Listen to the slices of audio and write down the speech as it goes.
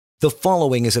The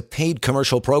following is a paid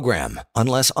commercial program.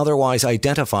 Unless otherwise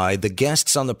identified, the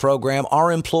guests on the program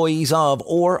are employees of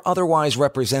or otherwise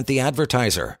represent the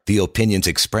advertiser. The opinions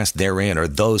expressed therein are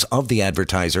those of the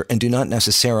advertiser and do not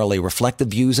necessarily reflect the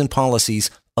views and policies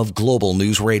of Global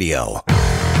News Radio.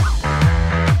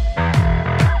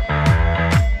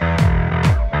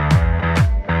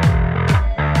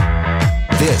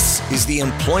 This is the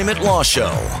Employment Law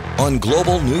Show on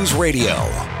Global News Radio.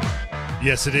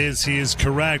 Yes, it is. He is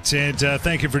correct. And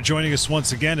thank you for joining us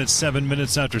once again at 7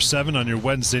 minutes after 7 on your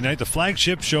Wednesday night, the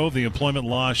flagship show of the Employment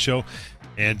Law Show.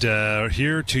 And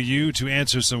here to you to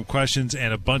answer some questions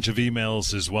and a bunch of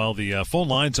emails as well. The phone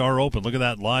lines are open. Look at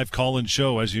that live call-in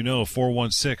show, as you know,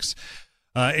 416-870-6400.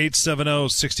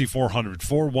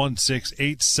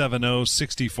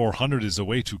 416-870-6400 is a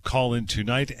way to call in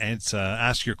tonight and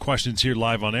ask your questions here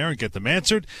live on air and get them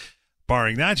answered.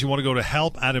 Barring that, you want to go to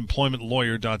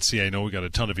help@employmentlawyer.ca. I know we got a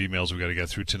ton of emails we've got to get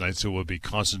through tonight, so we'll be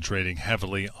concentrating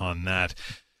heavily on that.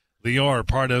 Lior,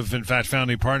 part of, in fact,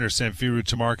 founding partner, Samfiru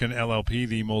Tamarkin LLP,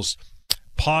 the most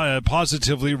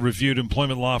positively reviewed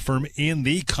employment law firm in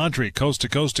the country, coast to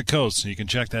coast to coast. So you can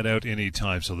check that out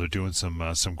anytime. So they're doing some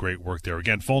great work there.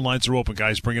 Again, phone lines are open,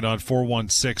 guys. Bring it on,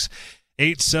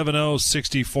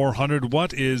 416-870-6400. What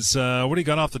do you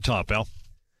got off the top, Al?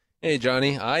 Hey,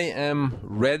 Johnny, I am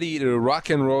ready to rock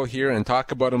and roll here and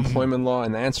talk about employment law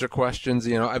and answer questions.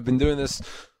 You know, I've been doing this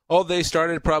all day,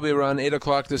 started probably around 8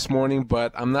 o'clock this morning,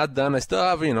 but I'm not done. I still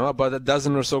have, about a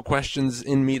dozen or so questions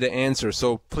in me to answer.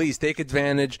 So please take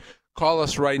advantage. Call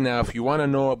us right now if you want to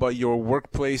know about your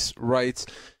workplace rights.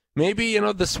 Maybe,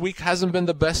 this week hasn't been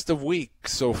the best of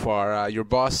weeks so far. Your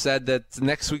boss said that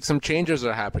next week some changes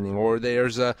are happening, or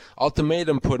there's an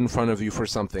ultimatum put in front of you for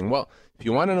something. Well, if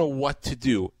you want to know what to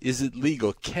do, is it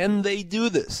legal? Can they do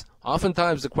this?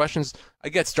 Oftentimes the questions I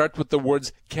get start with the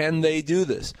words, can they do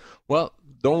this? Well,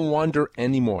 don't wonder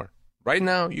anymore. Right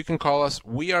now, you can call us.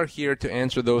 We are here to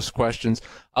answer those questions.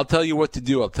 I'll tell you what to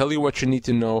do. I'll tell you what you need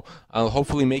to know. I'll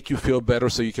hopefully make you feel better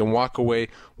so you can walk away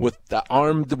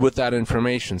armed with that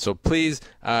information. So please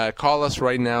call us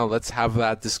right now. Let's have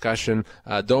that discussion.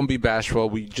 Don't be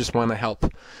bashful. We just want to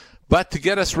help. But to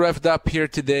get us revved up here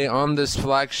today on this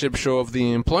flagship show of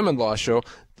the Employment Law Show,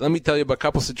 let me tell you about a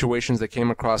couple situations that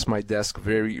came across my desk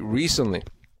very recently.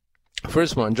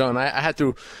 First one, John, I had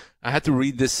to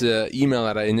read this email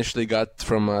that I initially got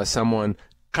from someone a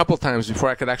couple times before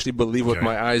I could actually believe what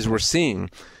my eyes were seeing.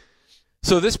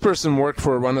 So this person worked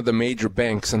for one of the major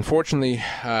banks. Unfortunately,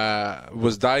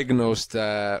 was diagnosed.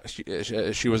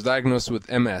 She was diagnosed with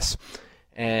MS,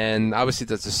 and obviously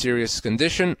that's a serious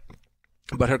condition.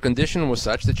 But her condition was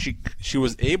such that she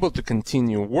was able to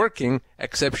continue working,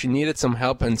 except she needed some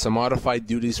help and some modified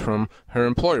duties from her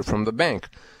employer, from the bank.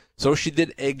 So she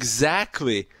did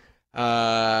exactly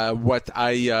what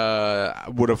I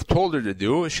would have told her to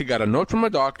do. She got a note from a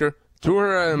doctor to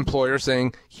her employer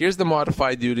saying, here's the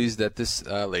modified duties that this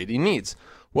lady needs.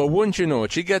 Well, wouldn't you know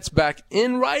it, she gets back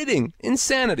in writing,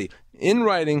 insanity, in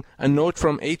writing, a note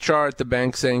from HR at the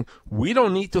bank saying, we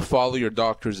don't need to follow your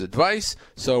doctor's advice,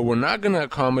 so we're not going to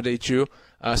accommodate you.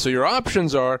 So your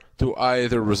options are to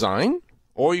either resign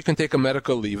or you can take a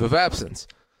medical leave of absence.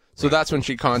 So that's when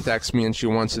she contacts me and she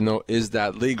wants to know, is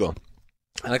that legal?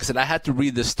 And like I said, I had to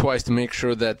read this twice to make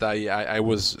sure that I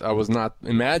was not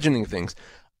imagining things.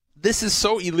 This is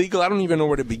so illegal, I don't even know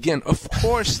where to begin. Of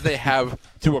course they have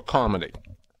to accommodate.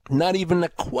 Not even a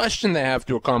question they have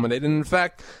to accommodate. And in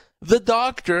fact, the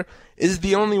doctor is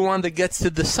the only one that gets to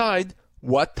decide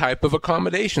what type of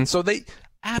accommodation. So they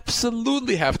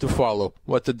absolutely have to follow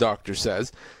what the doctor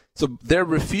says. So their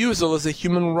refusal is a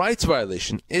human rights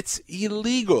violation. It's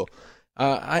illegal.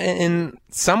 And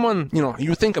someone,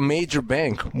 you think a major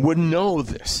bank would know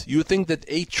this. You think that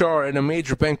HR in a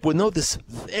major bank would know this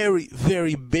very,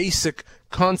 very basic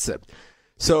concept.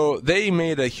 So they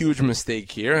made a huge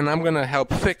mistake here, and I'm going to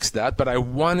help fix that. But I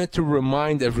wanted to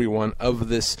remind everyone of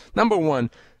this. Number one,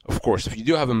 of course, if you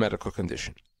do have a medical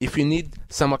condition, if you need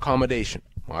some accommodation,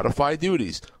 modified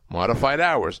duties, modified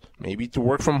hours, maybe to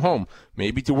work from home,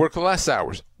 maybe to work less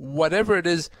hours, whatever it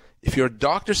is, if your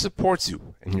doctor supports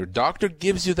you and your doctor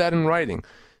gives you that in writing,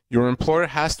 your employer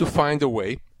has to find a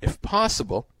way, if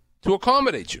possible, to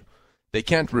accommodate you. They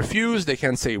can't refuse. They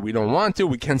can't say, we don't want to.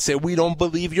 We can't say, we don't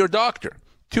believe your doctor.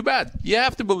 Too bad. You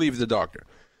have to believe the doctor.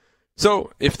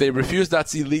 So if they refuse,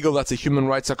 that's illegal. That's a human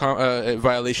rights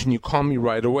violation. You call me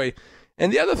right away.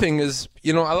 And the other thing is,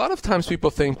 a lot of times people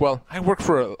think, well, I work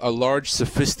for a large,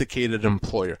 sophisticated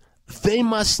employer. They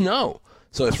must know.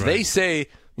 So if they say,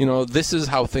 this is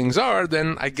how things are,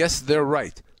 then I guess they're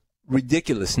right.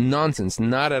 Ridiculous. Nonsense.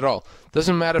 Not at all.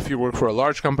 Doesn't matter if you work for a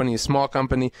large company, a small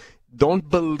company. Don't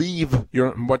believe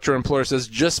what your employer says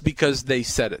just because they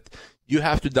said it. You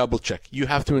have to double check. You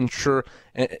have to ensure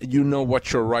you know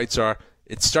what your rights are.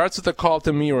 It starts with a call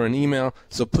to me or an email,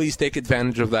 so please take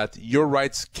advantage of that. Your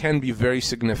rights can be very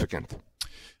significant.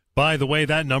 By the way,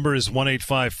 that number is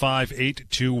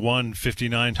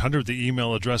 1-855-821-5900, the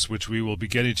email address, which we will be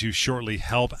getting to shortly,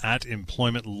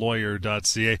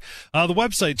 help@employmentlawyer.ca. The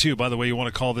website, too, by the way, you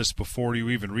want to call this before you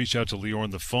even reach out to Lior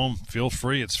on the phone. Feel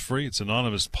free. It's free. It's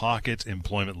anonymous.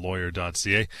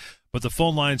 Pocket.employmentlawyer.ca. But the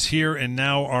phone lines here and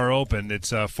now are open.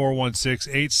 It's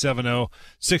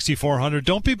 416-870-6400.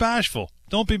 Don't be bashful.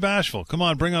 Don't be bashful. Come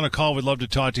on, bring on a call. We'd love to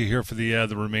talk to you here for the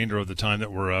remainder of the time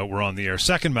that we're on the air.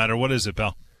 Second matter, what is it,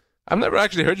 pal? I've never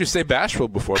actually heard you say bashful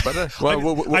before, but I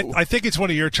think it's one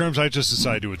of your terms. I just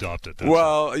decided to adopt it.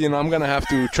 Well, I'm going to have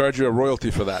to charge you a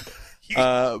royalty for that.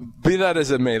 Be that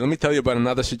as it may, let me tell you about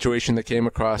another situation that came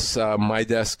across my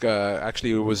desk.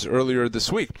 Actually, it was earlier this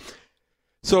week.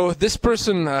 So this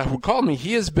person who called me,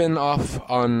 he has been off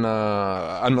on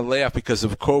a layoff because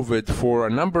of COVID for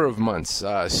a number of months.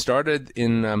 Started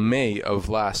in May of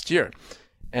last year,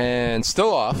 and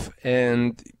still off.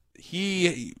 And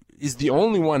he is the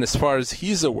only one, as far as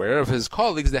he's aware, of his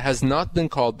colleagues that has not been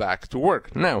called back to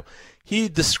work. Now, he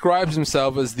describes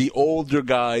himself as the older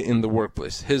guy in the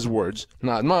workplace. His words,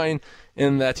 not mine,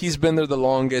 in that he's been there the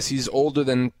longest. He's older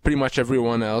than pretty much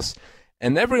everyone else,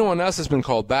 and everyone else has been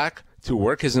called back to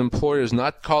work. His employer is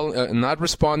not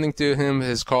responding to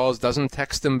his calls, doesn't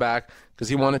text him back because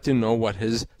he wanted to know what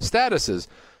his status is.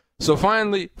 So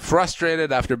finally,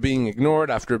 frustrated after being ignored,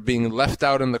 after being left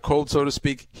out in the cold, so to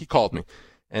speak, he called me,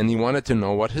 and he wanted to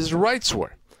know what his rights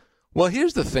were. Well,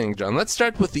 here's the thing, John. Let's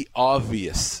start with the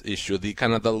obvious issue, the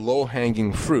kind of the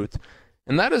low-hanging fruit,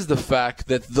 and that is the fact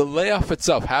that the layoff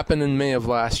itself happened in May of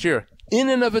last year. In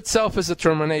and of itself is a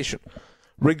termination.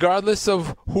 Regardless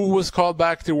of who was called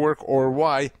back to work or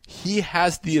why, he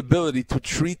has the ability to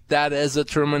treat that as a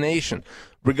termination,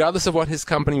 regardless of what his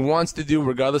company wants to do,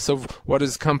 regardless of what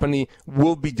his company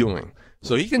will be doing.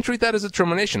 So he can treat that as a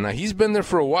termination. Now, he's been there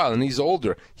for a while, and he's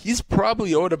older. He's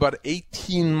probably owed about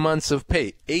 18 months of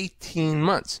pay. 18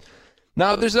 months.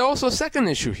 Now, there's also a second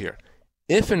issue here.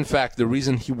 If, in fact, the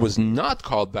reason he was not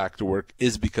called back to work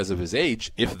is because of his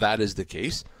age, if that is the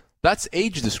case, that's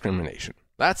age discrimination.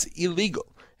 That's illegal.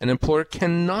 An employer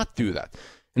cannot do that.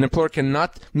 An employer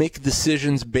cannot make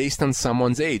decisions based on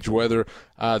someone's age, whether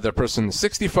the person is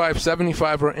 65,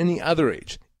 75, or any other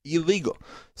age. Illegal.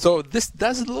 So this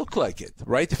does look like it,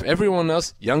 right? If everyone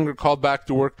else, younger, called back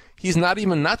to work, he's not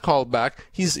even not called back.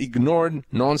 He's ignored.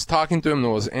 No one's talking to him. No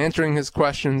one's answering his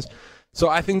questions. So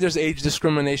I think there's age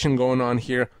discrimination going on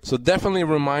here. So definitely a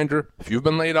reminder, if you've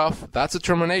been laid off, that's a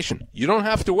termination. You don't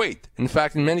have to wait. In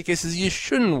fact, in many cases, you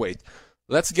shouldn't wait.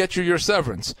 Let's get you your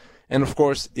severance. And of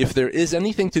course, if there is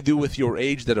anything to do with your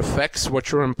age that affects what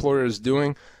your employer is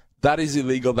doing, that is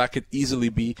illegal. That could easily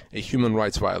be a human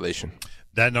rights violation.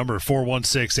 That number,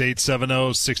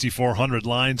 416-870-6400,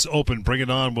 lines open. Bring it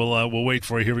on. We'll wait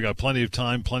for you here. We got plenty of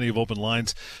time, plenty of open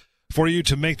lines for you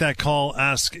to make that call,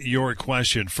 ask your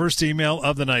question. First email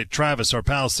of the night. Travis, our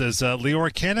pal, says,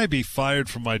 Lior, can I be fired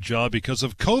from my job because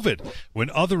of COVID when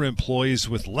other employees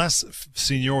with less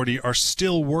seniority are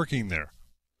still working there?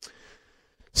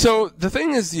 So the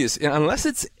thing is this, unless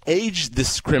it's age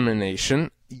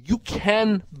discrimination, you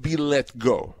can be let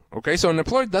go. Okay, so an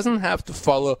employer doesn't have to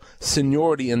follow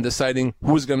seniority in deciding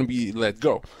who's going to be let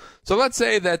go. So let's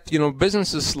say that,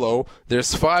 business is slow,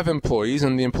 there's 5 employees,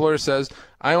 and the employer says,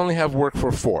 I only have work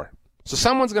for 4. So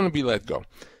someone's going to be let go.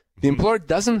 The employer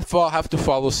doesn't have to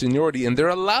follow seniority, and they're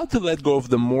allowed to let go of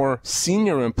the more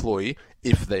senior employee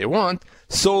if they want,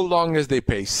 so long as they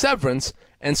pay severance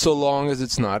and so long as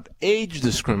it's not age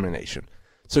discrimination.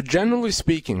 So generally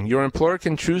speaking, your employer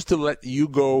can choose to let you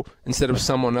go instead of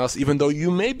someone else, even though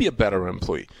you may be a better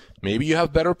employee. Maybe you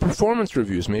have better performance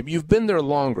reviews. Maybe you've been there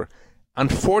longer.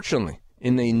 Unfortunately,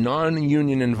 in a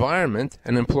non-union environment,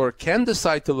 an employer can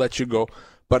decide to let you go,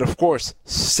 but of course,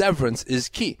 severance is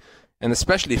key. And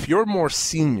especially if you're more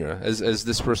senior, as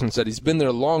this person said, he's been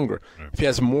there longer. If he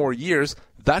has more years,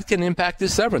 that can impact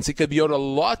his severance. He could be owed a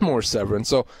lot more severance.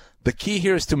 So the key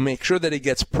here is to make sure that he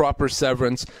gets proper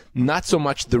severance, not so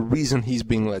much the reason he's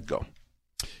being let go.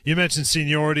 You mentioned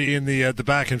seniority in the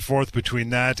back and forth between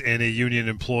that and a union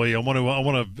employee. I want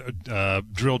to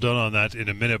drill down on that in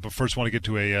a minute, but first I want to get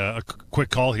to a quick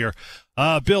call here.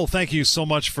 Bill, thank you so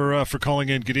much for calling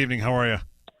in. Good evening. How are you?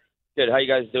 Good. How you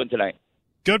guys doing tonight?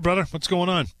 Good, brother. What's going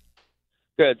on?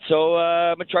 Good. So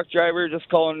I'm a truck driver, just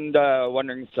calling,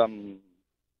 wondering something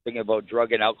about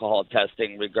drug and alcohol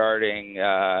testing regarding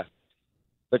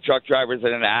the truck drivers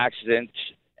in an accident,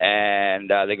 and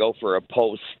they go for a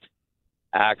post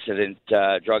accident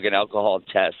drug and alcohol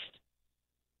test.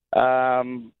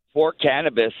 For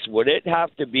cannabis, would it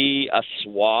have to be a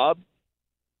swab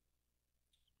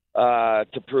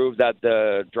to prove that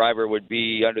the driver would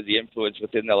be under the influence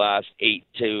within the last 8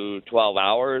 to 12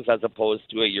 hours as opposed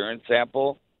to a urine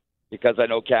sample? Because I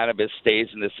know cannabis stays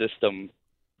in the system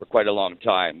for quite a long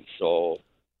time. So,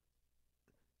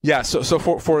 yeah. So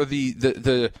for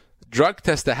the drug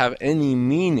test to have any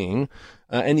meaning,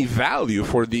 any value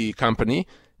for the company,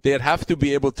 they'd have to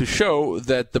be able to show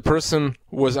that the person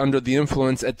was under the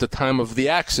influence at the time of the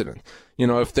accident. You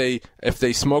know, if they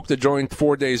smoked a joint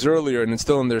 4 days earlier and it's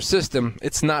still in their system,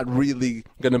 it's not really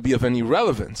going to be of any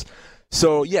relevance.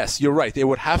 So yes, you're right. It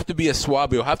would have to be a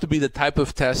swab. It would have to be the type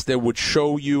of test that would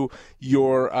show you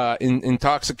your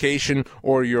intoxication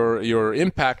or your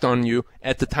impact on you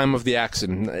at the time of the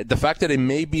accident. The fact that it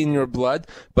may be in your blood,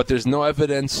 but there's no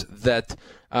evidence that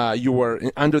you were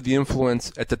under the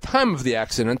influence at the time of the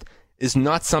accident is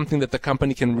not something that the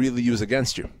company can really use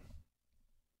against you.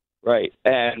 Right.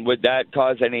 And would that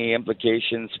cause any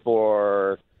implications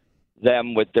for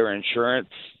them with their insurance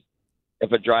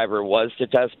if a driver was to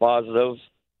test positive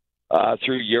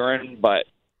through urine? But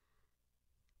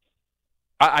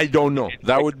I don't know.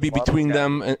 That would be between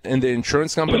them and the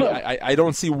insurance company. I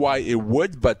don't see why it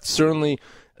would, but certainly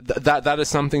that is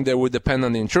something that would depend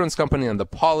on the insurance company, on the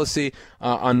policy,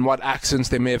 on what accidents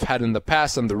they may have had in the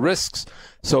past, on the risks.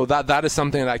 So that is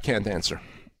something that I can't answer.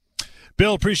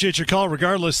 Bill, appreciate your call.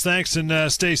 Regardless, thanks,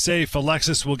 and stay safe.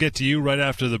 Alexis, we'll get to you right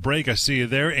after the break. I see you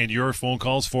there, and your phone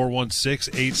calls,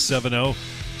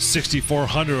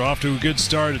 416-870-6400. Off to a good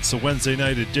start. It's the Wednesday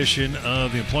night edition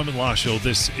of the Employment Law Show.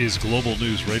 This is Global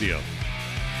News Radio.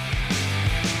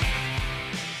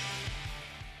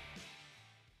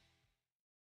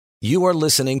 You are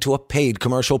listening to a paid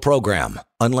commercial program.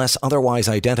 Unless otherwise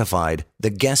identified, the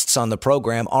guests on the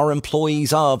program are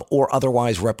employees of or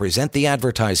otherwise represent the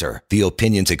advertiser. The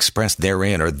opinions expressed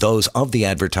therein are those of the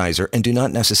advertiser and do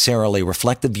not necessarily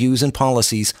reflect the views and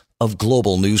policies of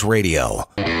Global News Radio.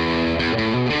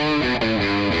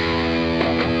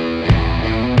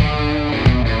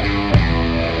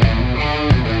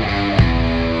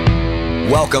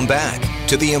 Welcome back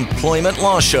to the Employment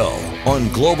Law Show on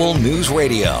Global News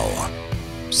Radio.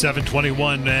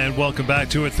 721, and welcome back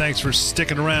to it. Thanks for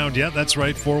sticking around. Yeah, that's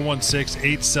right,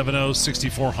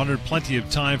 416-870-6400. Plenty of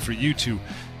time for you to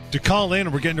call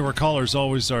in. We're getting to our callers,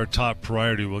 always our top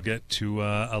priority. We'll get to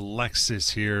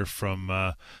Alexis here from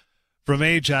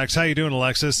Ajax. How you doing,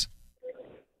 Alexis?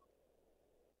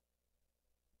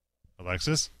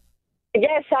 Alexis?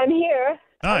 Yes, I'm here.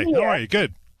 Hi, how are you?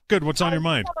 Good. What's on your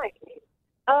mind?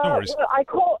 No worries. Well,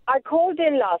 I called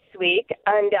in last week,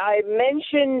 and I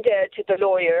mentioned to the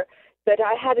lawyer that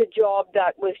I had a job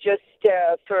that was just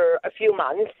for a few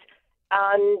months,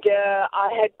 and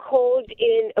I had called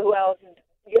in. Well,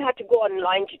 you had to go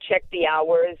online to check the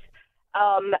hours,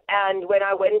 and when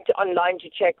I went online to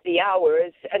check the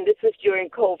hours, and this was during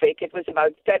COVID, it was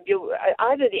about February,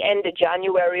 either the end of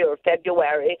January or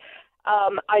February,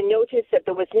 I noticed that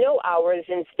there was no hours.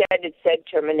 Instead, it said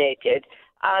terminated.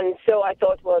 And so I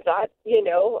thought, well, that,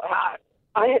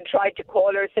 I had tried to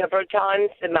call her several times,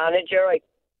 the manager.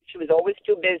 She was always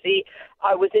too busy.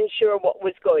 I wasn't sure what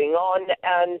was going on,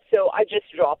 and so I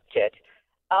just dropped it.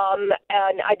 And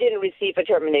I didn't receive a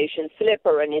termination slip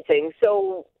or anything.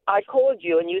 So I called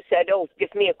you, and you said, oh,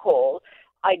 give me a call.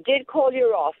 I did call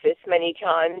your office many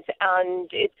times, and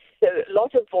it's a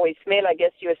lot of voicemail. I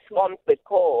guess you're swamped with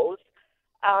calls.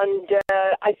 And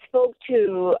I spoke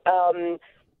to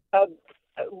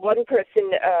one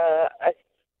person, I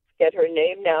forget her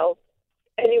name now.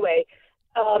 Anyway,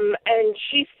 and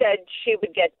she said she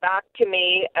would get back to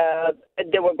me.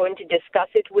 They were going to discuss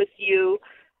it with you.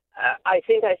 I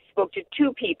think I spoke to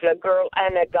two people, a girl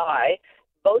and a guy.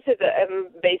 Both of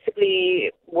them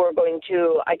basically were going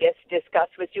to, I guess, discuss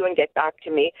with you and get back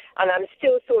to me. And I'm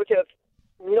still sort of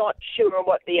not sure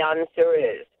what the answer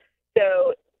is.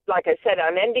 So, like I said,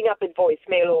 I'm ending up in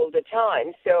voicemail all the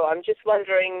time. So I'm just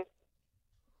wondering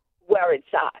where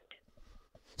it's at.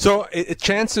 So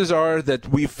chances are that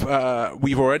we've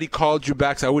already called you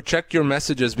back. So I would check your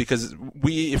messages, because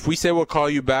if we say we'll call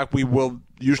you back, we will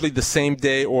usually the same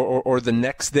day or the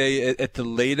next day at the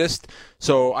latest.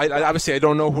 So I obviously I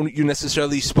don't know who you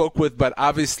necessarily spoke with, but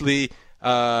obviously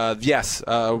yes,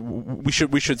 we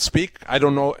should speak. I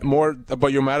don't know more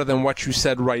about your matter than what you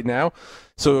said right now.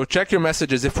 So check your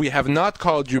messages. If we have not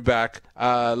called you back,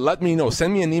 let me know.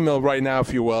 Send me an email right now,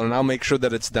 if you will, and I'll make sure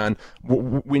that it's done.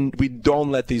 We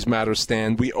don't let these matters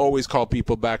stand. We always call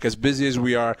people back. As busy as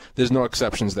we are, there's no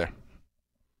exceptions there.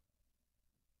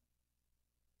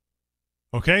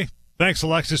 Okay. Thanks,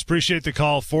 Alexis. Appreciate the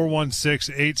call.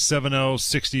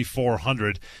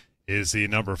 416-870-6400 is the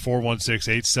number.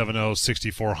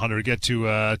 416-870-6400. Get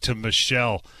to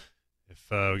Michelle. If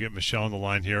we get Michelle on the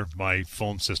line here, my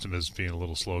phone system is being a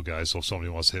little slow, guys. So if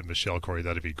somebody wants to hit Michelle, Corey,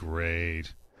 that'd be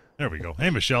great. There we go. Hey,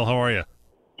 Michelle, how are you?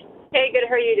 Hey, good.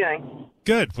 How are you doing?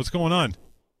 Good. What's going on?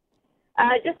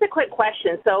 Just a quick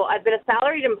question. So I've been a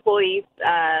salaried employee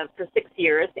for 6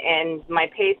 years, and my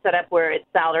pay is set up where it's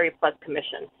salary plus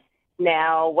commission.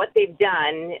 Now, what they've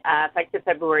done, effective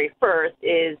February 1st,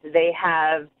 is they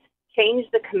have changed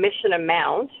the commission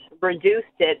amount, reduced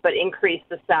it, but increased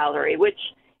the salary, which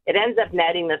it ends up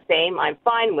netting the same. I'm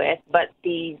fine with, but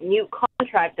the new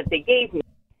contract that they gave me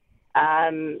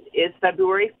is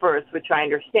February 1st, which I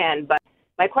understand. But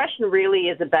my question really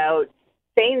is about,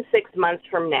 say in 6 months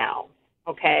from now,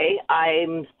 okay,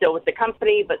 I'm still with the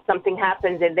company, but something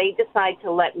happens and they decide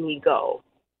to let me go,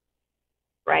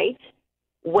 right?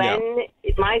 When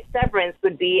my severance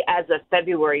would be as of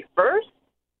February 1st,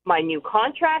 my new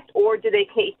contract, or do they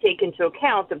take into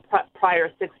account the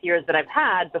prior 6 years that I've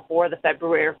had before the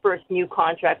February 1st new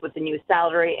contract with the new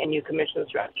salary and new commission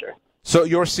structure? So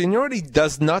your seniority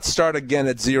does not start again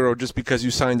at zero just because you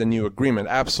signed a new agreement.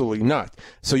 Absolutely not.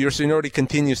 So your seniority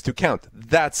continues to count.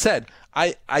 That said,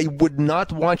 I would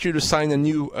not want you to sign a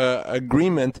new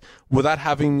agreement without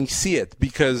having me see it,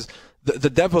 because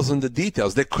the devil's in the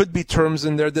details. There could be terms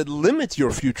in there that limit your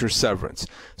future severance.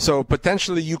 So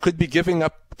potentially you could be giving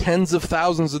up tens of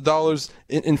thousands of dollars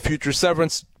in future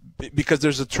severance because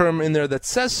there's a term in there that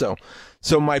says so.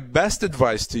 So my best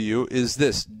advice to you is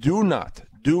this: do not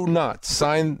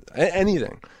sign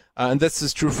anything. And this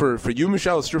is true for you,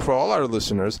 Michelle. It's true for all our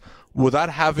listeners, without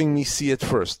having me see it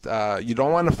first. You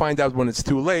don't want to find out when it's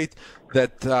too late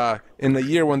that in a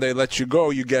year when they let you go,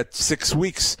 you get 6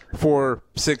 weeks for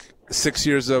six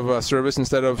years of service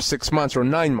instead of 6 months or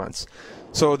 9 months.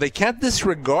 So they can't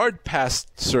disregard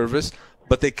past service,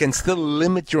 but they can still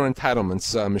limit your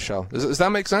entitlements, Michelle. Does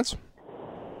that make sense?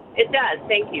 It does.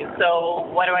 Thank you. So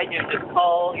what do I do? Just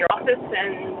call your office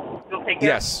and you'll take a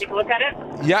look at it?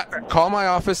 Yeah, call my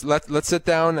office. Let's sit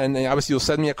down, and obviously you'll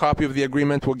send me a copy of the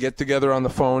agreement. We'll get together on the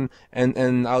phone,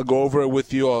 and I'll go over it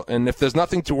with you. And if there's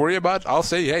nothing to worry about, I'll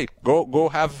say, hey, go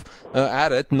have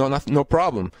at it. No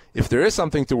problem. If there is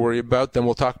something to worry about, then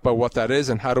we'll talk about what that is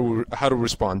and how to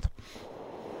respond.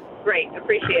 Great.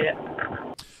 Appreciate it.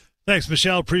 Thanks,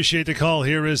 Michelle. Appreciate the call.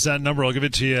 Here is that number. I'll give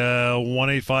it to you,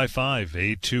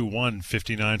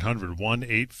 1-855-821-5900,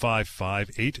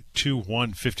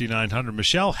 1-855-821-5900.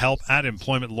 Michelle,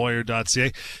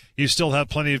 help@employmentlawyer.ca. You still have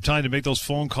plenty of time to make those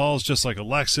phone calls, just like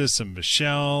Alexis and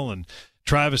Michelle and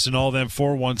Travis and all them.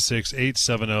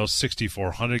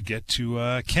 416-870-6400. Get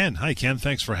to Ken. Hi, Ken.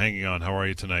 Thanks for hanging on. How are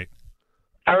you tonight?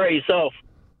 All right, yourself.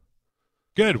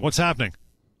 Good. What's happening?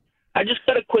 I just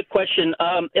got a quick question.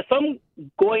 If I'm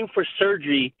going for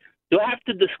surgery, do I have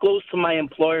to disclose to my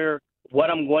employer what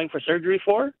I'm going for surgery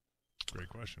for? Great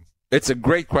question. It's a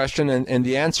great question, and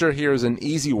the answer here is an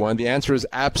easy one. The answer is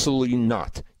absolutely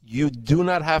not. You do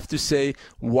not have to say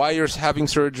why you're having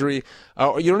surgery.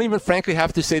 You don't even, frankly,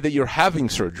 have to say that you're having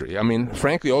surgery. I mean,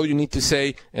 frankly, all you need to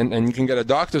say, and you can get a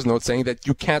doctor's note saying that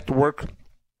you can't work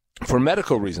for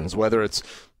medical reasons, whether it's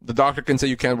the doctor can say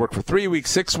you can't work for 3 weeks,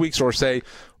 6 weeks, or say,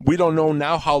 we don't know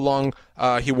now how long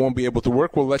he won't be able to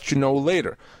work. We'll let you know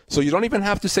later. So you don't even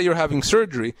have to say you're having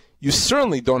surgery. You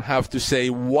certainly don't have to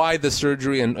say why the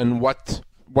surgery and what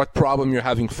problem you're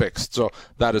having fixed. So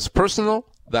that is personal,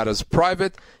 that is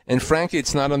private, and frankly,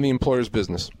 it's not on the employer's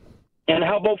business. And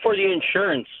how about for the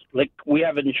insurance? Like, we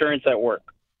have insurance at work.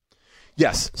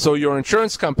 Yes. So your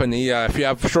insurance company, if you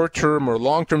have short-term or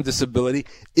long-term disability,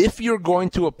 if you're going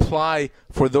to apply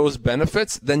for those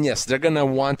benefits, then yes, they're going to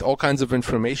want all kinds of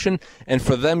information. And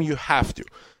for them, you have to,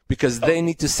 because they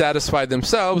need to satisfy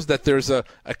themselves that there's a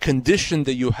condition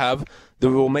that you have that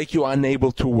will make you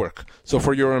unable to work. So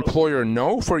for your employer,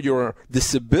 no. For your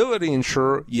disability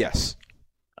insurer, yes.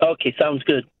 Okay, sounds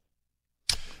good.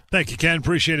 Thank you, Ken.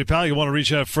 Appreciate it, pal. You want to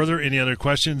reach out further? Any other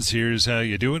questions? Here's how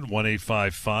you do it.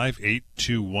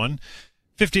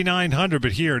 1-855-821-5900.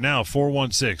 But here now,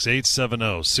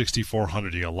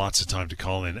 416-870-6400. You got lots of time to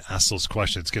call in, ask those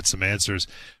questions, get some answers.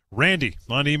 Randy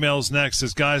on emails next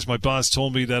says, guys, my boss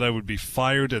told me that I would be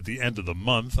fired at the end of the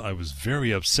month. I was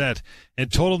very upset and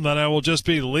told him that I will just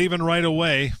be leaving right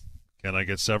away. Can I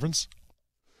get severance?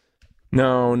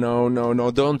 No.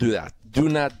 Don't do that. Do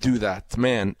not do that,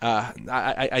 man.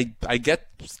 I get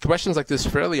questions like this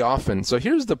fairly often. So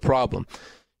here's the problem.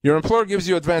 Your employer gives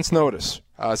you advance notice.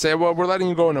 Say, well, we're letting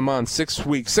you go in a month, 6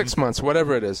 weeks, 6 months,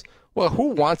 whatever it is. Well, who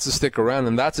wants to stick around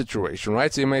in that situation,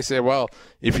 right? So you may say, well,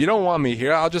 if you don't want me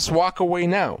here, I'll just walk away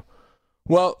now.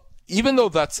 Well, even though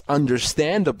that's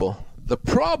understandable, the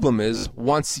problem is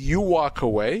once you walk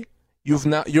away,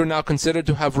 you're now considered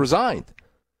to have resigned.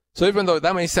 So even though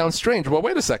that may sound strange, well,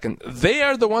 wait a second. They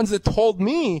are the ones that told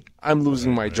me I'm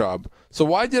losing my job. So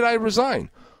why did I resign?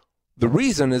 The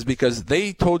reason is because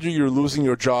they told you you're losing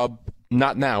your job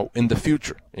not now, in the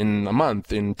future, in a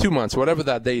month, in 2 months, whatever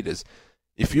that date is.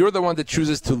 If you're the one that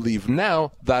chooses to leave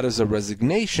now, that is a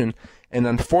resignation, and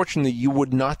unfortunately, you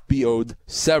would not be owed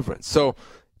severance. So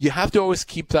you have to always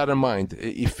keep that in mind.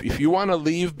 If you want to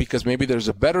leave because maybe there's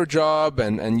a better job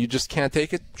and you just can't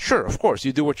take it, sure, of course,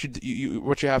 you do what you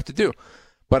have to do.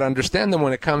 But understand that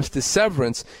when it comes to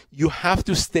severance, you have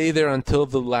to stay there until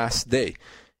the last day.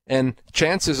 And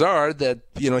chances are that,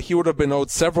 he would have been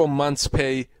owed several months'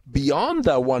 pay beyond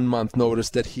that 1 month notice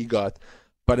that he got.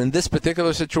 But in this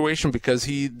particular situation, because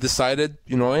he decided,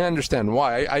 I understand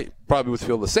why. I probably would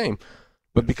feel the same.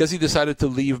 But because he decided to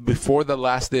leave before the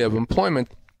last day of employment,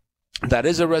 that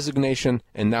is a resignation,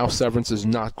 and now severance is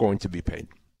not going to be paid.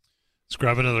 Let's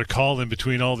grab another call in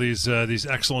between all these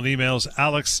excellent emails.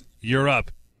 Alex, you're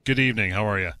up. Good evening. How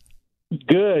are you?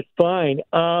 Good, fine.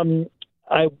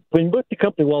 I've been with the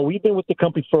company. Well, we've been with the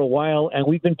company for a while, and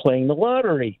we've been playing the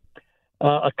lottery.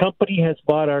 A company has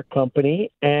bought our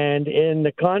company, and in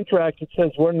the contract it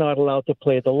says we're not allowed to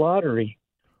play the lottery.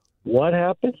 What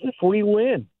happens if we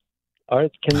win? Can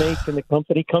the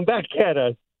company come back at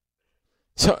us?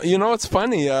 So, it's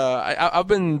funny. I've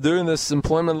been doing this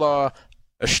employment law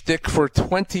shtick for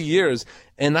 20 years,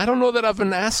 and I don't know that I've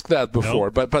been asked that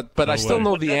before, nope. but I still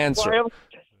know the answer.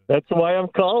 That's why I'm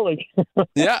calling.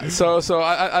 Yeah, so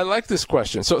I like this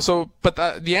question. But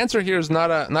the answer here is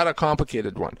not a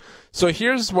complicated one. So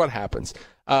here's what happens.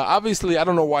 Obviously, I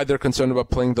don't know why they're concerned about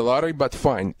playing the lottery, but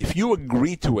fine. If you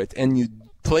agree to it and you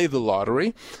play the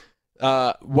lottery,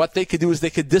 what they could do is they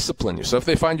could discipline you. So if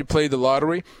they find you play the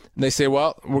lottery, and they say,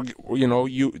 well,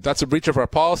 that's a breach of our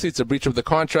policy, it's a breach of the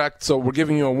contract, so we're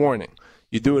giving you a warning.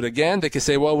 You do it again, they could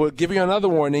say, well, we'll give you another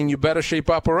warning, you better shape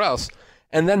up or else.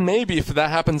 And then maybe if that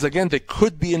happens again, they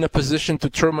could be in a position to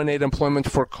terminate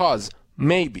employment for cause.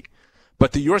 Maybe.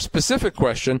 But to your specific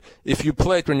question, if you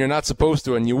play it when you're not supposed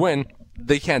to and you win,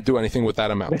 they can't do anything with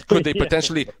that amount. Could they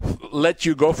potentially let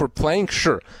you go for playing?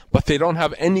 Sure. But they don't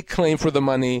have any claim for the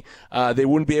money. They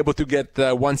wouldn't be able to get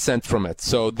 1 cent from it.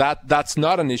 So that's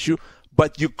not an issue.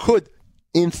 But you could,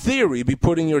 in theory, be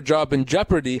putting your job in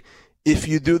jeopardy if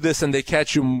you do this and they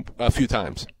catch you a few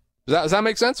times. Does that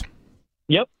make sense?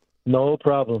 Yep. No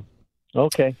problem.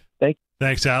 Okay.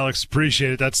 Thanks, Alex.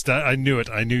 Appreciate it. I knew it.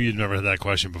 I knew you'd never had that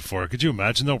question before. Could you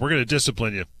imagine, though? We're going to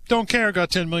discipline you. Don't care. Got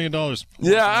 $10 million.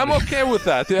 Yeah, I'm okay with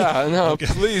that. Yeah, no, okay.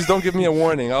 Please don't give me a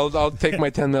warning. I'll take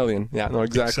my $10 million. Yeah, no,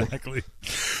 exactly.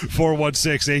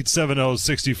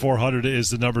 416-870-6400 is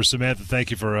the number. Samantha,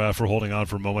 thank you for holding on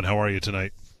for a moment. How are you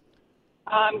tonight?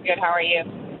 I'm good. How are you?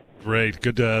 Great.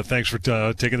 Good. Thanks for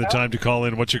taking the time to call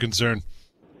in. What's your concern?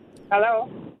 Hello?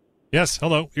 Yes,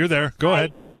 hello. You're there. Go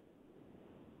ahead.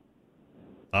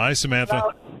 Hi, Samantha.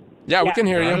 Hello? Yeah, we can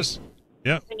hear you.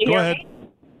 Yeah, can you go hear ahead. Me?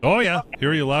 Oh, yeah.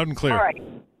 Hear you loud and clear. All right.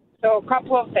 So a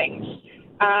couple of things.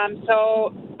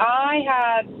 So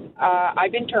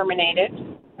I've been terminated.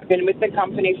 I've been with the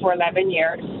company for 11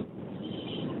 years.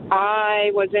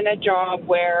 I was in a job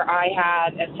where I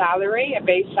had a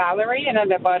base salary, and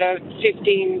then about a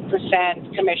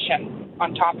 15% commission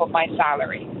on top of my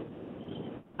salary.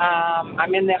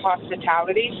 I'm in the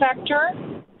hospitality sector.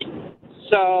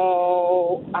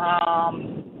 So,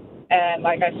 and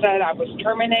like I said, I was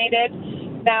terminated.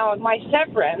 Now, my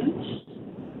severance,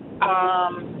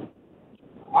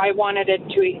 I wanted it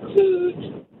to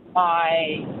include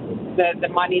the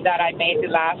money that I made the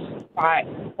last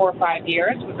 4 or 5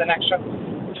 years, was an extra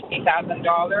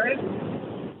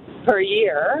 $20,000 per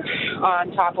year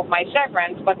on top of my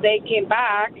severance. But they came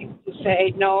back to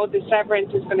say, no, the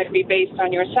severance is going to be based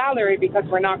on your salary because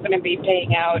we're not going to be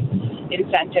paying out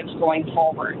incentives going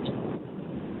forward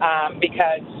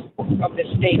because of the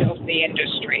state of the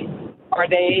industry. Are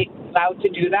they allowed to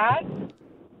do that?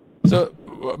 So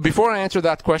before I answer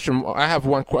that question, I have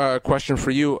one question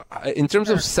for you. In terms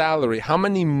of salary, how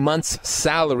many months'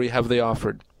 salary have they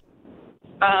offered?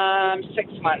 6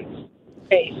 months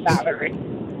base salary.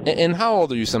 And how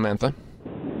old are you, Samantha?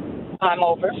 I'm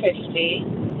over 50.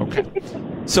 Okay.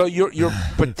 So you're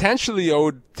potentially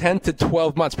owed 10 to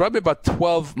 12 months, probably about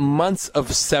 12 months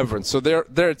of severance. So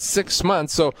they're at 6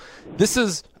 months. So this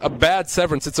is a bad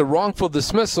severance. It's a wrongful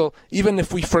dismissal, even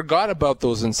if we forgot about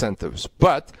those incentives.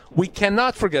 But we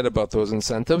cannot forget about those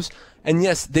incentives. And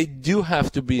yes, they do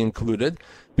have to be included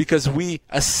because we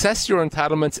assess your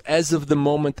entitlements as of the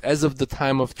moment, as of the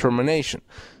time of termination.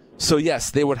 So yes,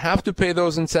 they would have to pay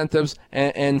those incentives,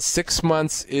 and 6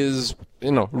 months is,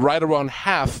 right around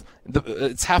half.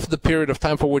 It's half the period of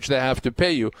time for which they have to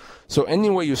pay you. So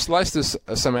any way you slice this,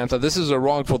 Samantha, this is a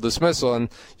wrongful dismissal, and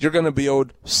you're going to be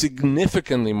owed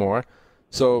significantly more.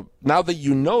 So now that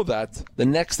you know that, the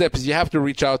next step is you have to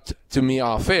reach out to me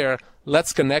off air.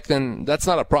 Let's connect, and that's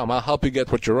not a problem. I'll help you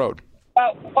get what you're owed.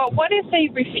 But what if they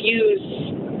refuse?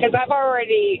 Because I've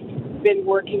already been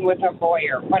working with a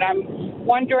lawyer, but I'm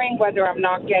wondering whether I'm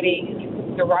not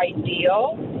getting the right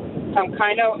deal.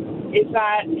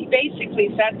 He basically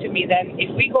said to me, then if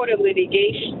we go to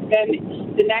litigation,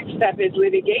 then the next step is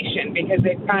litigation, because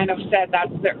they've kind of said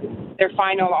that's their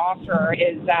final offer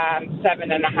is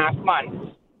 7.5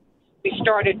 months. We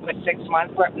started with 6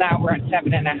 months, but now we're at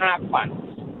 7.5 months.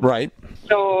 Right.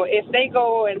 So if they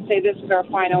go and say this is our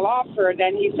final offer,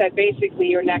 then he said basically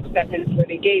your next step is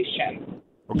litigation.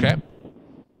 Okay.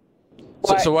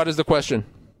 So what is the question?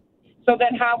 So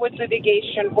then how would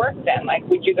litigation work then? Like,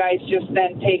 would you guys just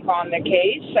then take on the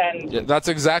case? And yeah, that's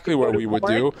exactly what we would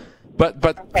do. But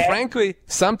okay. Frankly,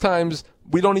 sometimes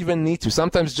we don't even need to.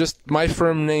 Sometimes just my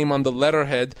firm name on the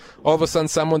letterhead, all of a sudden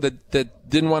someone that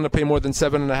didn't want to pay more than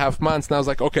 7.5 months, now is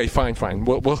like, okay, fine.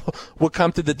 We'll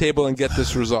come to the table and get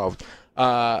this resolved.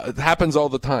 It happens all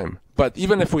the time. But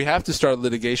even if we have to start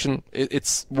litigation,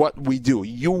 it's what we do.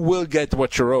 You will get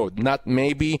what you're owed. Not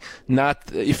maybe,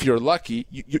 not if you're lucky.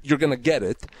 You're going to get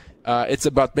it. It's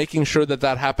about making sure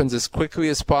that happens as quickly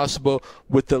as possible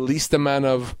with the least amount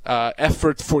of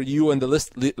effort for you and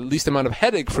the least amount of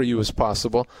headache for you as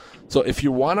possible. So if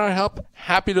you want our help,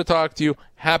 happy to talk to you,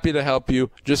 happy to help you.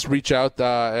 Just reach out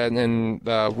and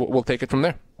we'll take it from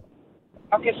there.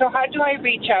 Okay, so how do I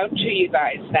reach out to you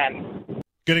guys then?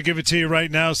 Going to give it to you right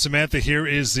now, Samantha. Here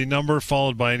is the number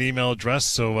followed by an email address.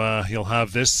 So you'll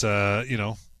have this,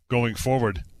 going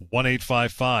forward.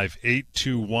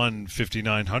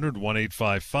 1-855-821-5900,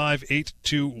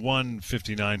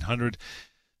 1-855-821-5900.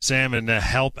 Sam and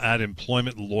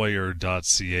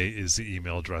help@employmentlawyer.ca is the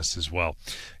email address as well.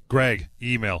 Greg,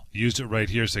 email, used it right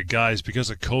here, said, guys, because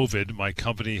of COVID, my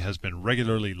company has been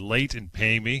regularly late in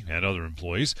paying me and other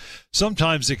employees.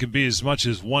 Sometimes it can be as much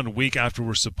as 1 week after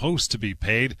we're supposed to be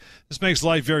paid. This makes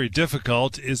life very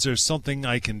difficult. Is there something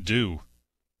I can do?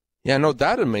 Yeah, no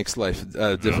doubt it makes life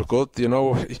difficult.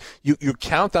 You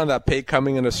count on that pay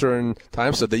coming in a certain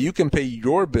time so that you can pay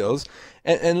your bills.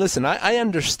 And listen, I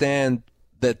understand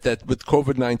that with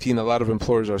COVID-19, a lot of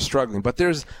employers are struggling, but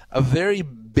there's a very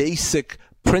basic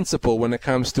principle when it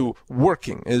comes to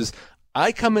working is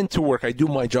I come into work, I do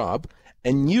my job,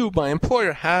 and you, my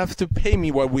employer, have to pay me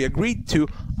what we agreed to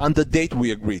on the date we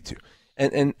agreed to.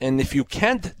 And if you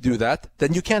can't do that,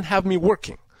 then you can't have me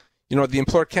working. The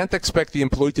employer can't expect the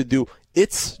employee to do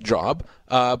its job,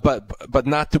 but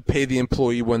not to pay the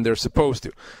employee when they're supposed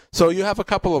to. So you have a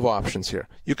couple of options here.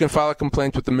 You can file a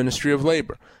complaint with the Ministry of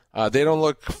Labor. They don't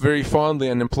look very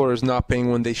fondly on employers not paying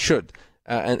when they should.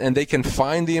 And they can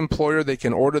fine the employer. They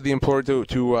can order the employer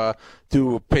to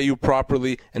pay you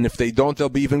properly. And if they don't, there'll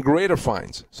be even greater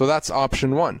fines. So that's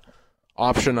option one.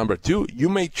 Option number two, you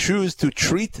may choose to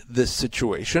treat this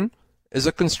situation as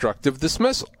a constructive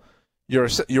dismissal. Your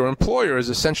employer is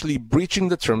essentially breaching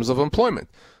the terms of employment.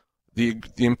 The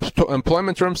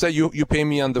employment terms say you pay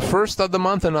me on the 1st of the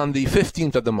month and on the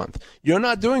 15th of the month. You're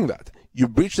not doing that. You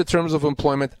breach the terms of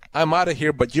employment. I'm out of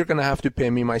here, but you're going to have to pay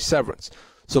me my severance.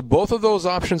 So both of those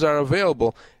options are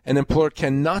available. An employer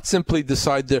cannot simply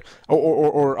decide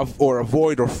or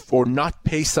avoid or not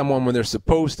pay someone when they're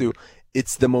supposed to.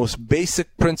 It's the most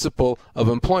basic principle of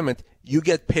employment. You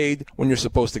get paid when you're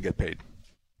supposed to get paid.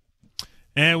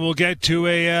 And we'll get to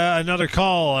another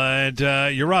call. And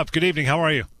you're up. Good evening. How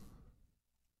are you?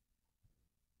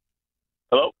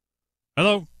 Hello.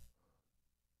 Hello.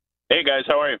 Hey, guys.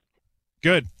 How are you?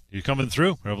 Good. You coming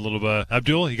through? We have a little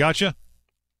Abdul, you got you?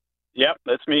 Yep,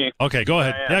 that's me. Okay, go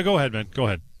ahead. Yeah, go ahead, man. Go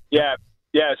ahead. Yeah.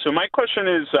 So my question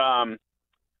is,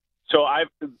 so I've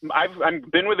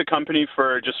been with the company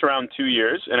for just around 2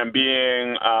 years, and I'm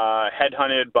being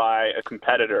headhunted by a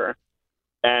competitor.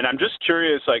 And I'm just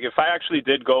curious, like, if I actually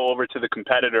did go over to the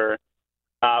competitor,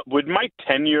 would my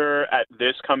tenure at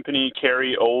this company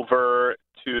carry over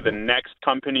to the next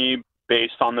company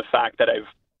based on the fact that I've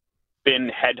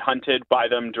been headhunted by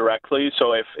them directly?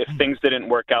 So if things didn't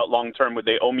work out long term, would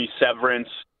they owe me severance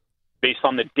based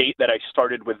on the date that I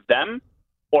started with them?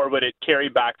 Or would it carry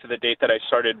back to the date that I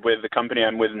started with the company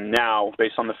I'm with now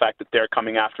based on the fact that they're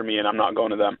coming after me and I'm not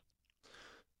going to them?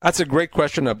 That's a great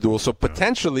question, Abdul. So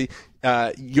potentially,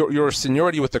 your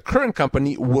seniority with the current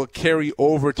company will carry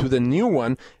over to the new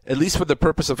one, at least for the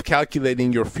purpose of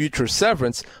calculating your future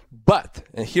severance. But,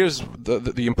 and here's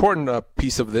the important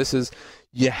piece of this is,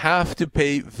 you have to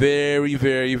pay very,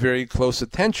 very, very close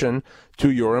attention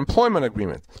to your employment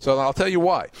agreement. So I'll tell you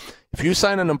why. If you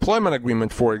sign an employment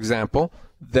agreement, for example,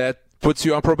 that puts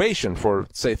you on probation for,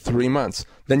 say, 3 months,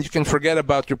 then you can forget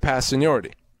about your past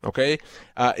seniority. Okay?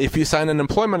 If you sign an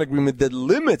employment agreement that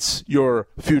limits your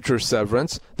future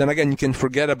severance, then again, you can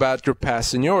forget about your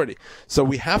past seniority. So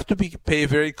we have to pay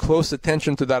very close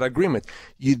attention to that agreement.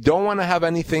 You don't want to have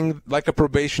anything like a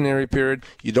probationary period.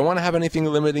 You don't want to have anything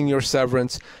limiting your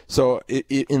severance. So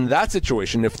in that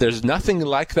situation, if there's nothing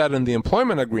like that in the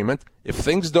employment agreement, if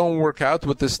things don't work out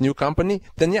with this new company,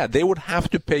 then yeah, they would have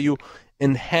to pay you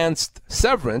enhanced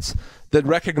severance that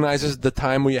recognizes the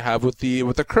time we have with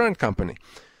the current company.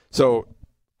 So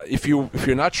if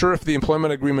you're not sure if the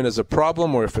employment agreement is a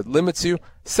problem or if it limits you,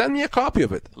 send me a copy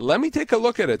of it. Let me take a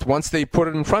look at it once they put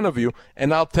it in front of you,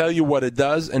 and I'll tell you what it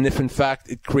does and if in fact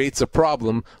it creates a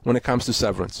problem when it comes to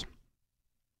severance.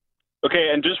 Okay,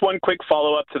 and just one quick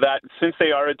follow-up to that. Since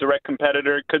they are a direct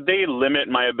competitor, could they limit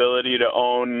my ability to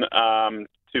own,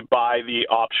 to buy the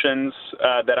options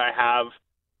that I have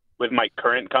with my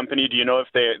current company? Do you know if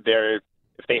they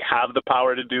have the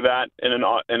power to do that in an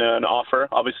offer?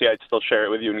 Obviously, I'd still share it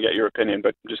with you and get your opinion,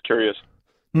 but I'm just curious.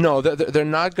 No, they're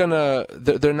not gonna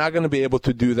be able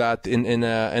to do that in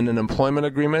an employment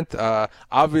agreement.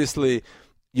 Obviously,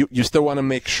 you still want to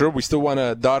make sure, we still want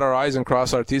to dot our I's and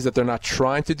cross our T's that they're not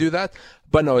trying to do that.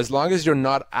 But no, as long as you're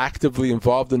not actively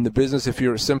involved in the business, if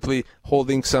you're simply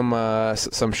holding some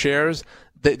shares,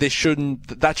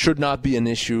 that should not be an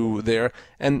issue there.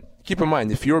 And keep in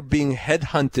mind, if you're being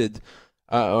headhunted,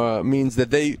 means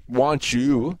that they want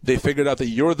you. They figured out that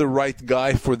you're the right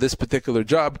guy for this particular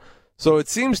job. So it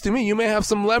seems to me you may have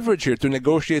some leverage here to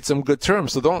negotiate some good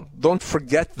terms. So don't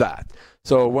forget that.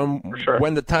 So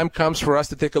when the time comes for us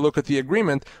to take a look at the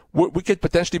agreement, we could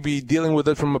potentially be dealing with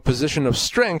it from a position of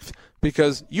strength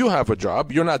because you have a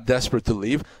job. You're not desperate to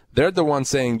leave. They're the ones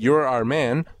saying you're our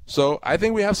man. So I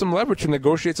think we have some leverage to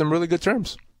negotiate some really good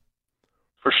terms.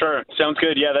 For sure. Sounds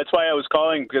good. Yeah, that's why I was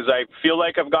calling, because I feel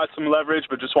like I've got some leverage,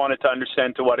 but just wanted to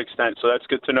understand to what extent. So that's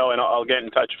good to know, and I'll get in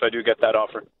touch if I do get that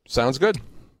offer. Sounds good.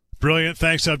 Brilliant.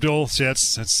 Thanks, Abdul. See,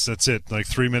 that's it. Like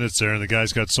 3 minutes there, and the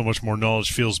guy's got so much more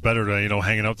knowledge. Feels better to,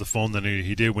 hanging up the phone than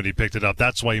he did when he picked it up.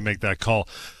 That's why you make that call.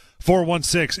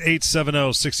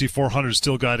 416-870-6400.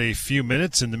 Still got a few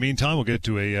minutes. In the meantime, we'll get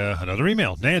to another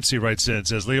email. Nancy writes in and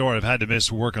says, Lior, I've had to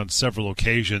miss work on several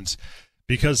occasions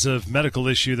because of medical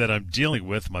issue that I'm dealing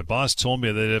with. My boss told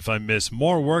me that if I miss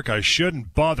more work, I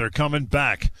shouldn't bother coming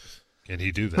back. Can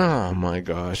he do that? Oh, my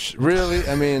gosh. Really?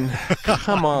 I mean,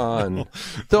 come on.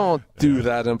 Don't do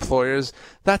that, employers.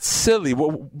 That's silly.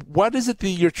 What is it that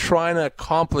you're trying to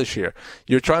accomplish here?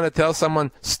 You're trying to tell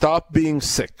someone, stop being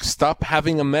sick. Stop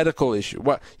having a medical issue.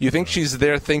 What? You think she's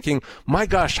there thinking, my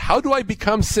gosh, how do I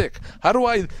become sick? How do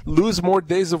I lose more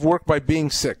days of work by being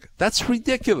sick? That's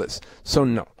ridiculous. So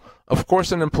no. Of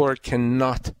course, an employer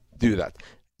cannot do that.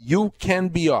 You can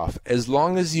be off as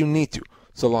long as you need to,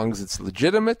 so long as it's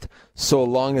legitimate, so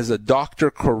long as a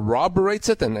doctor corroborates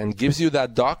it and gives you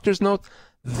that doctor's note.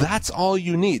 That's all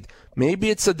you need.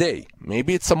 Maybe it's a day.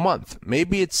 Maybe it's a month.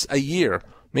 Maybe it's a year.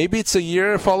 Maybe it's a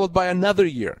year followed by another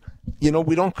year.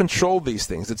 We don't control these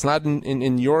things. It's not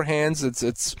in your hands.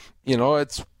 It's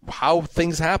how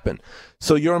things happen.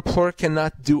 So your employer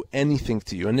cannot do anything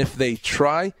to you. And if they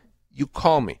try, you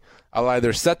call me. I'll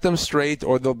either set them straight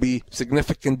or there'll be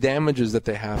significant damages that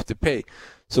they have to pay.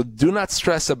 So do not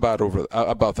stress about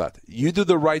that. You do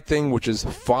the right thing, which is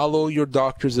follow your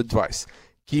doctor's advice.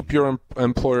 Keep your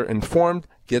employer informed.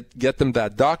 Get them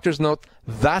that doctor's note.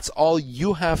 That's all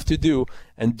you have to do,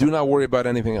 and do not worry about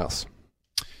anything else.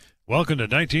 Welcome to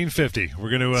 1950. We're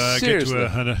going to get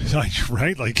to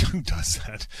right? Like, who does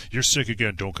that? You're sick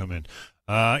again. Don't come in.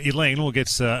 Elaine, we'll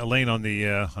get Elaine on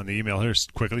the email here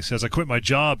quickly. Says, I quit my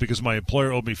job because my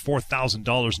employer owed me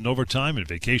 $4,000 in overtime and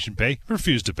vacation pay.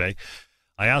 Refused to pay.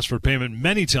 I asked for payment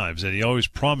many times, and he always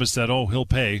promised that, he'll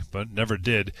pay, but never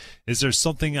did. Is there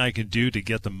something I can do to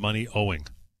get the money owing?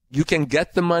 You can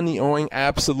get the money owing,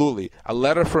 absolutely. A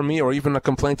letter from me or even a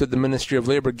complaint to the Ministry of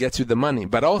Labor gets you the money.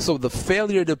 But also the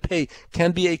failure to pay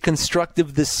can be a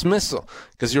constructive dismissal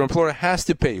because your employer has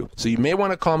to pay you. So you may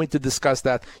want to call me to discuss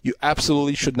that. You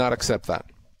absolutely should not accept that.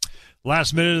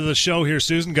 Last minute of the show here,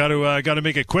 Susan. Got to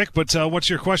make it quick, but what's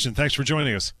your question? Thanks for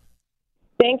joining us.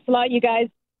 Thanks a lot, you guys.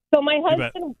 So my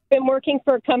husband's been working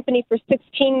for a company for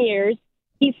 16 years.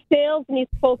 He's sales and he's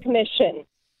full commission.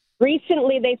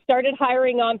 Recently, they started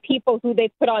hiring on people who they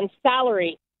put on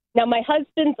salary. Now, my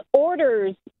husband's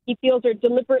orders, he feels, are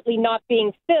deliberately not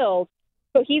being filled,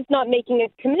 so he's not making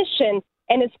a commission,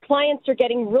 and his clients are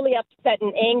getting really upset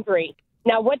and angry.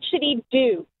 Now, what should he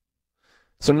do?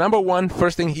 So number one,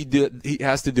 first thing he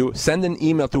has to do, send an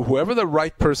email to whoever the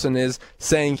right person is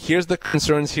saying, here's the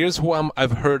concerns, here's who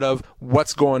I've heard of,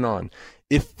 what's going on.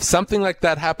 If something like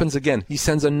that happens again, he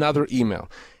sends another email.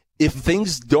 If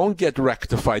things don't get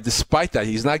rectified, despite that,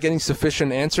 he's not getting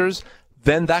sufficient answers,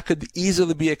 then that could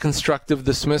easily be a constructive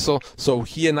dismissal. So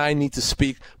he and I need to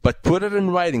speak, but put it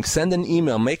in writing, send an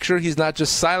email, make sure he's not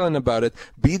just silent about it,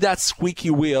 be that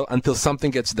squeaky wheel until something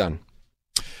gets done.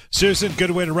 Susan,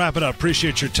 good way to wrap it up.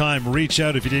 Appreciate your time. Reach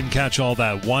out if you didn't catch all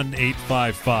that.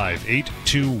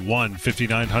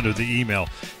 1-855-821-5900. The email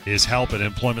is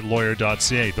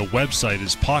help@employmentlawyer.ca. The website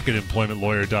is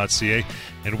pocketemploymentlawyer.ca.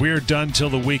 And we're done till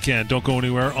the weekend. Don't go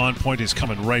anywhere. On Point is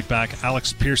coming right back.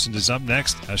 Alex Pearson is up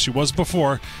next, as she was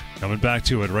before. Coming back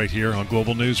to it right here on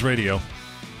Global News Radio.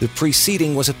 The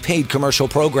preceding was a paid commercial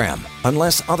program.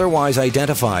 Unless otherwise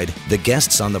identified, the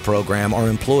guests on the program are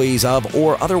employees of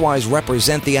or otherwise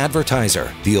represent the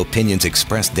advertiser. The opinions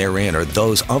expressed therein are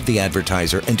those of the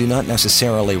advertiser and do not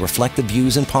necessarily reflect the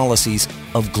views and policies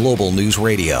of Global News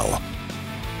Radio.